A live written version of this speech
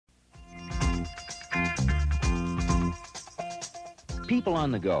People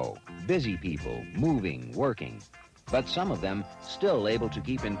on the go, busy people, moving, working. But some of them still able to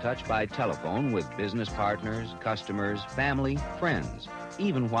keep in touch by telephone with business partners, customers, family, friends,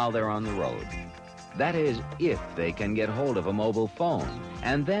 even while they're on the road. That is, if they can get hold of a mobile phone,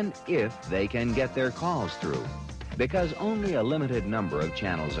 and then if they can get their calls through. Because only a limited number of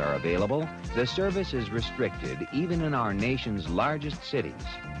channels are available, the service is restricted even in our nation's largest cities.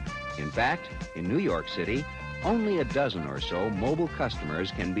 In fact, in New York City, only a dozen or so mobile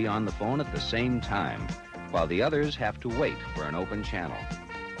customers can be on the phone at the same time, while the others have to wait for an open channel.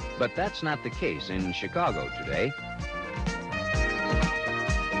 But that's not the case in Chicago today.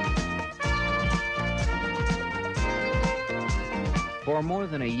 For more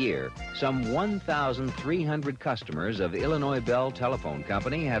than a year, some 1,300 customers of Illinois Bell Telephone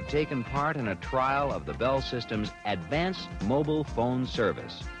Company have taken part in a trial of the Bell System's Advanced Mobile Phone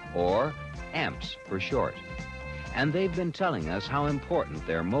Service, or AMPS for short. And they've been telling us how important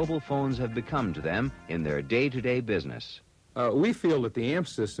their mobile phones have become to them in their day-to-day business. We feel that the AMP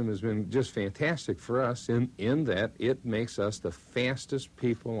system has been just fantastic for us in that it makes us the fastest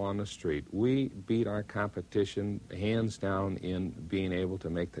people on the street. We beat our competition hands down in being able to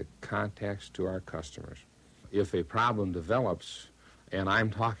make the contacts to our customers. If a problem develops and I'm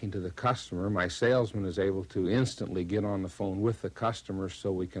talking to the customer, my salesman is able to instantly get on the phone with the customer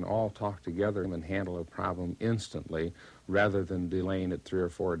so we can all talk together and handle a problem instantly rather than delaying it 3 or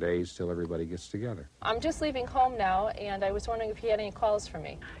 4 days till everybody gets together. I'm just leaving home now, and I was wondering if you had any calls for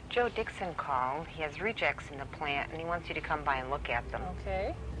me. Joe Dixon called. He has rejects in the plant, and he wants you to come by and look at them.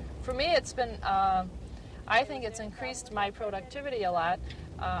 Okay. For me, it's been, I think it's increased my productivity a lot.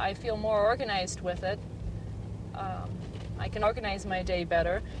 I feel more organized with it. I can organize my day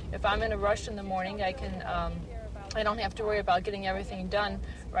better. If I'm in a rush in the morning, I don't have to worry about getting everything done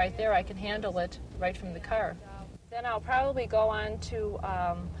right there. I can handle it right from the car. Then I'll probably go on to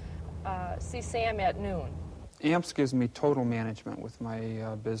see Sam at noon. AMPS gives me total management with my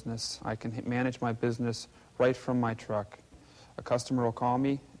business. I can manage my business right from my truck. A customer will call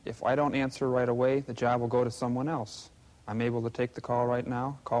me. If I don't answer right away, the job will go to someone else. I'm able to take the call right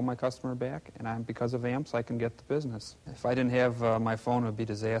now, call my customer back, and because of AMPS, I can get the business. If I didn't have my phone, it would be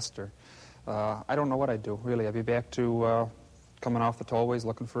disaster. I don't know what I'd do, really. I'd be back to coming off the tollways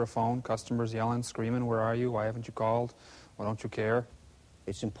looking for a phone, customers yelling, screaming, "Where are you? Why haven't you called? Why don't you care?"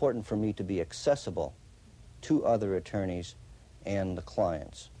 It's important for me to be accessible to other attorneys and the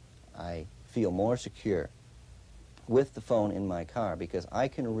clients. I feel more secure with the phone in my car because I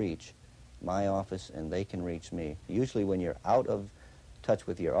can reach my office and they can reach me. Usually when you're out of touch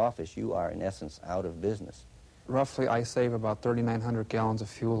with your office, you are in essence out of business. Roughly, I save about 3,900 gallons of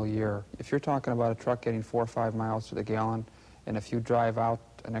fuel a year. If you're talking about a truck getting 4 or 5 miles to the gallon, and if you drive out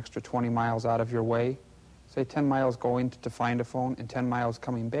an extra 20 miles out of your way, say 10 miles going to find a phone and 10 miles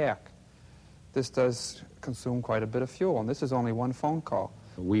coming back, this does consume quite a bit of fuel, and this is only one phone call.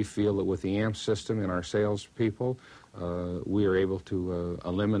 We feel that with the AMP system and our salespeople, we are able to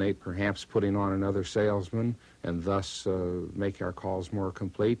eliminate perhaps putting on another salesman and thus make our calls more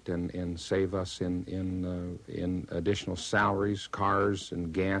complete and save us in additional salaries, cars,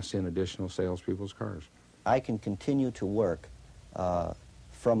 and gas in additional salespeople's cars. I can continue to work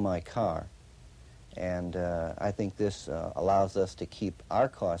from my car, and I think this allows us to keep our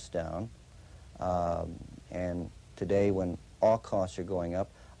costs down. And today, when all costs are going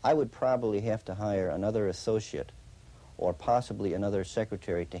up, I would probably have to hire another associate or possibly another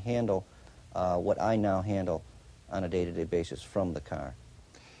secretary to handle what I now handle on a day-to-day basis from the car.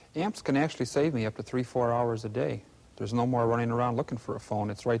 AMPS can actually save me up to 3-4 hours a day. There's no more running around looking for a phone.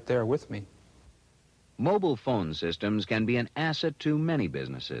 It's right there with me. Mobile phone systems can be an asset to many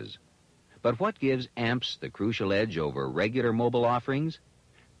businesses. But what gives AMPS the crucial edge over regular mobile offerings?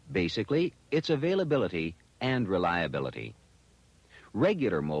 Basically, its availability and reliability.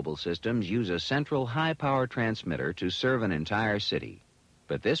 Regular mobile systems use a central high-power transmitter to serve an entire city.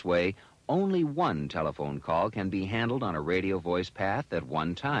 But this way, only one telephone call can be handled on a radio voice path at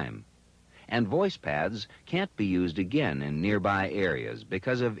one time. And voice paths can't be used again in nearby areas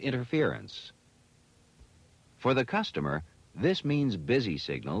because of interference. For the customer, this means busy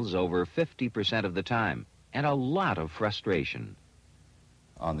signals over 50% of the time and a lot of frustration.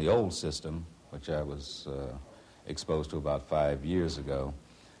 On the old system, which I was exposed to about 5 years ago,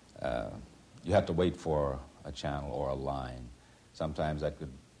 you have to wait for a channel or a line. Sometimes that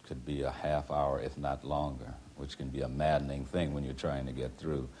could be a half hour, if not longer, which can be a maddening thing when you're trying to get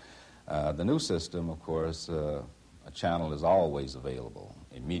through. The new system, of course, a channel is always available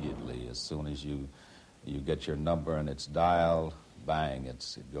immediately. As soon as you get your number and it's dialed, bang, it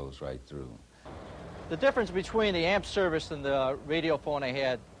goes right through. The difference between the amp service and the radio phone I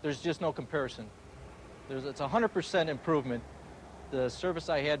had, there's just no comparison. It's 100% improvement. The service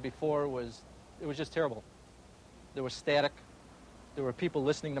I had before was just terrible. There was static. There were people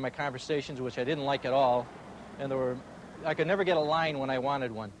listening to my conversations, which I didn't like at all. And I could never get a line when I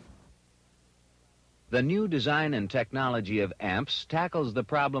wanted one. The new design and technology of amps tackles the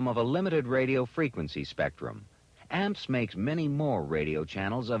problem of a limited radio frequency spectrum. Amps makes many more radio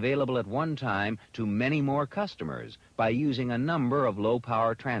channels available at one time to many more customers by using a number of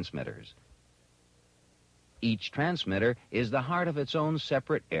low-power transmitters. Each transmitter is the heart of its own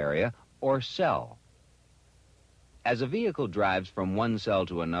separate area, or cell. As a vehicle drives from one cell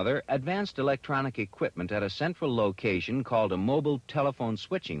to another, advanced electronic equipment at a central location called a mobile telephone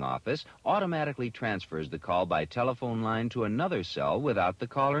switching office automatically transfers the call by telephone line to another cell without the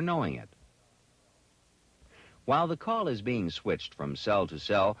caller knowing it. While the call is being switched from cell to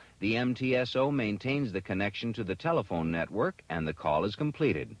cell, the MTSO maintains the connection to the telephone network and the call is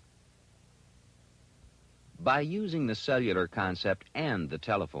completed. By using the cellular concept and the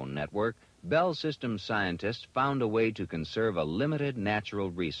telephone network, Bell Systems scientists found a way to conserve a limited natural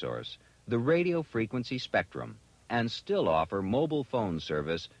resource, the radio frequency spectrum, and still offer mobile phone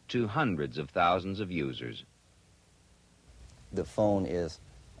service to hundreds of thousands of users. The phone is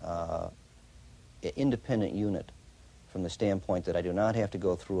an independent unit from the standpoint that I do not have to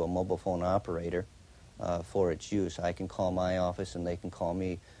go through a mobile phone operator for its use. I can call my office and they can call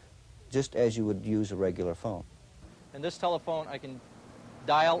me just as you would use a regular phone. And this telephone, I can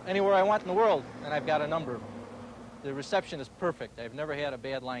dial anywhere I want in the world, and I've got a number. The reception is perfect. I've never had a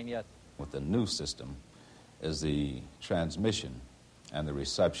bad line yet. With the new system is the transmission and the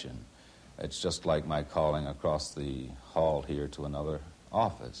reception. It's just like my calling across the hall here to another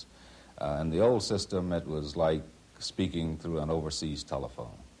office. In the old system, it was like speaking through an overseas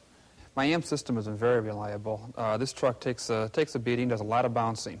telephone. My amp system is very reliable. This truck takes a beating, does a lot of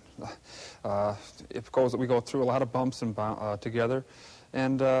bouncing. We go through a lot of bumps and together.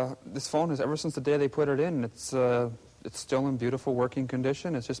 And this phone is, ever since the day they put it in, it's still in beautiful working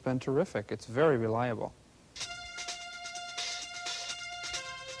condition. It's just been terrific. It's very reliable.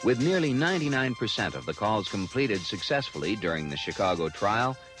 With nearly 99% of the calls completed successfully during the Chicago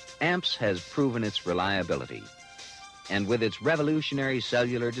trial, AMPS has proven its reliability. And with its revolutionary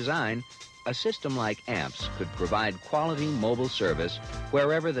cellular design, a system like AMPS could provide quality mobile service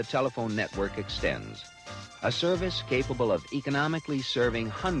wherever the telephone network extends. A service capable of economically serving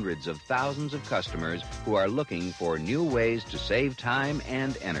hundreds of thousands of customers who are looking for new ways to save time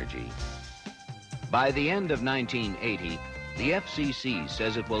and energy. By the end of 1980, the FCC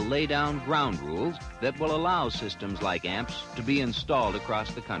says it will lay down ground rules that will allow systems like AMPS to be installed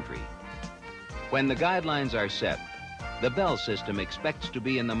across the country. When the guidelines are set, the Bell system expects to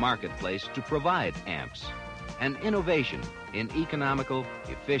be in the marketplace to provide AMPS, an innovation in economical,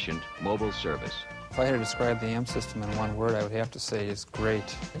 efficient mobile service. If I had to describe the AMP system in one word, I would have to say it's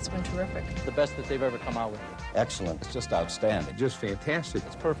great. It's been terrific. The best that they've ever come out with. Excellent. It's just outstanding. Just fantastic.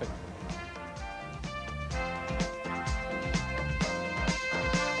 It's perfect.